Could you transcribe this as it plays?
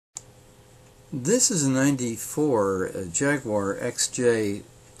This is a 94 Jaguar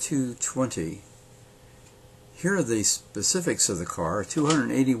XJ220. Here are the specifics of the car.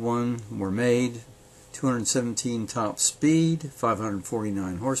 281 were made, 217 top speed,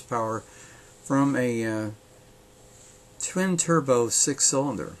 549 horsepower from a twin-turbo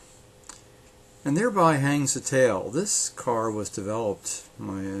 6-cylinder. And thereby hangs the tale. This car was developed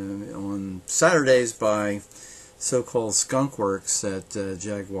on Saturdays by so-called skunk works at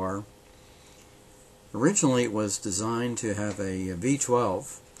Jaguar. Originally it was designed to have a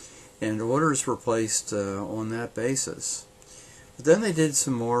V12, and orders were placed on that basis. But then they did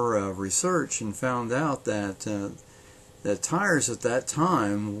some more research and found out that that tires at that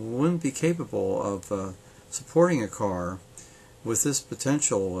time wouldn't be capable of supporting a car with this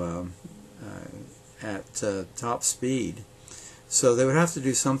potential at top speed. So they would have to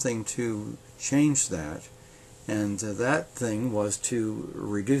do something to change that, and that thing was to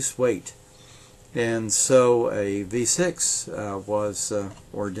reduce weight. And so a V6 was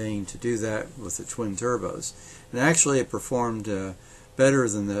ordained to do that with the twin turbos. And actually it performed better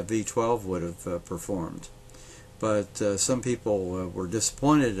than the V12 would have performed. But some people were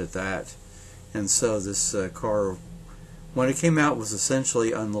disappointed at that, and so this car, when it came out, was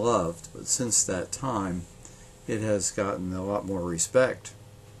essentially unloved. But since that time, it has gotten a lot more respect.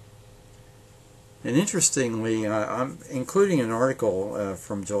 And interestingly, I'm including an article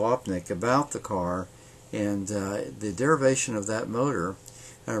from Jalopnik about the car and the derivation of that motor.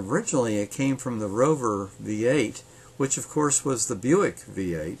 Originally it came from the Rover V8, which of course was the Buick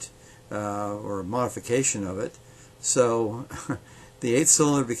V8, or a modification of it. So the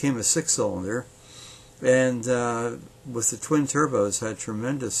 8-cylinder became a 6-cylinder, and with the twin turbos had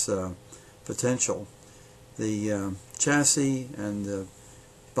tremendous potential. The chassis and the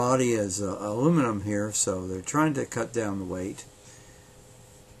body is aluminum here, so they're trying to cut down the weight.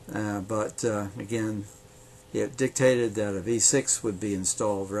 But again, it dictated that a V6 would be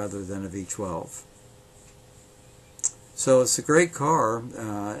installed rather than a V12. So it's a great car,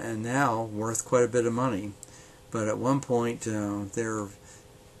 and now worth quite a bit of money. But at one point, they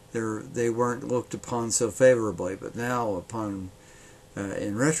weren't looked upon so favorably. But now, upon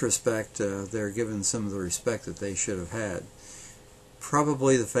in retrospect, they're given some of the respect that they should have had.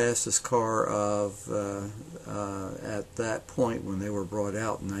 Probably the fastest car of at that point when they were brought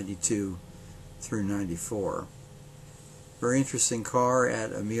out in 92 through 94. Very interesting car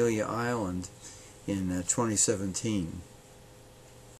at Amelia Island in 2017.